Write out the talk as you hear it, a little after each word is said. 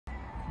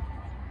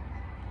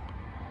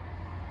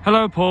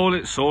Hello Paul,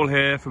 it's Saul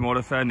here from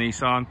Auto Fair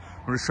Nissan.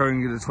 I'm just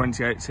showing you the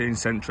 2018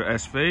 Sentra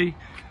SV.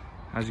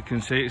 As you can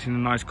see, it's in a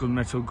nice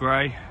gunmetal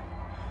grey.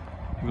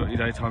 You've got your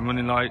daytime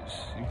running lights,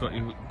 you've got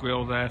your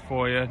grille there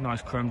for you,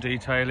 nice chrome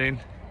detailing.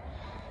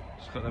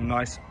 It's got them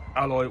nice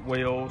alloy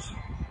wheels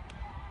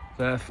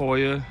there for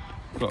you.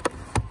 Got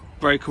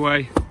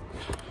breakaway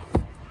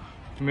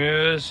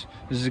mirrors.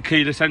 This is a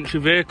keyless entry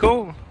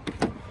vehicle.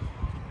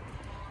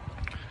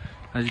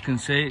 As you can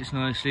see, it's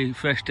nicely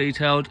fresh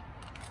detailed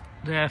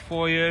there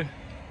for you.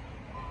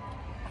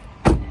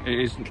 It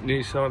is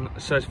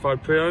Nissan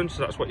certified pre-owned,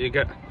 so that's what you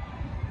get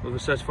with a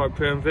certified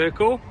pre-owned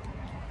vehicle.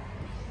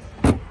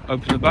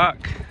 Open the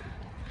back,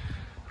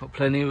 got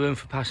plenty of room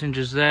for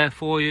passengers there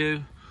for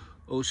you.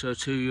 Also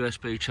 2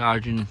 USB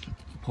charging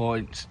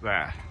points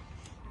there.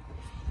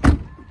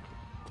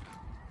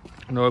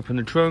 And open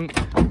the trunk,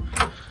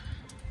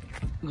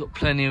 got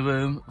plenty of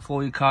room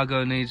for your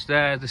cargo needs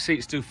there. The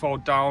seats do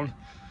fold down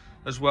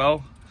as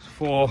well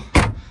for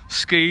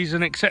skis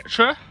and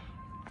etc.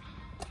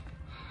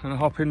 And I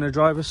hop in the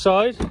driver's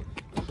side.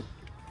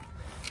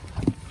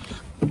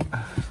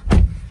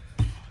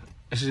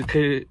 This is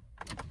a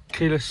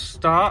keyless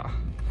start.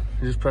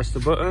 You just press the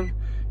button.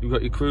 You've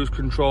got your cruise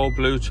control,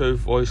 Bluetooth,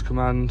 voice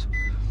command.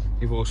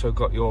 You've also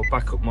got your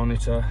backup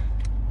monitor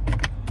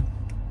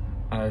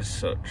as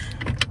such.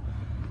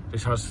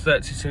 This has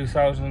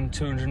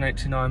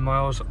 32,289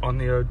 miles on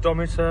the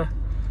odometer.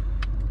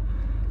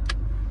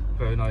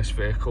 Very nice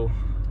vehicle.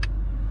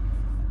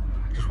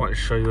 Just wanted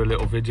to show you a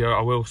little video.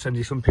 I will send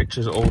you some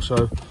pictures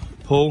also,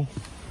 Paul.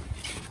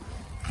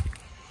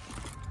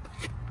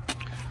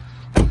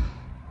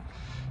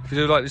 If you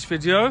do like this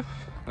video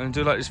and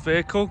do like this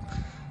vehicle,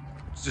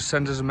 just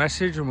send us a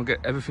message and we'll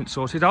get everything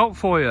sorted out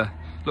for you.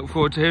 Look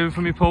forward to hearing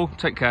from you, Paul.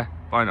 Take care.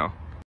 Bye now.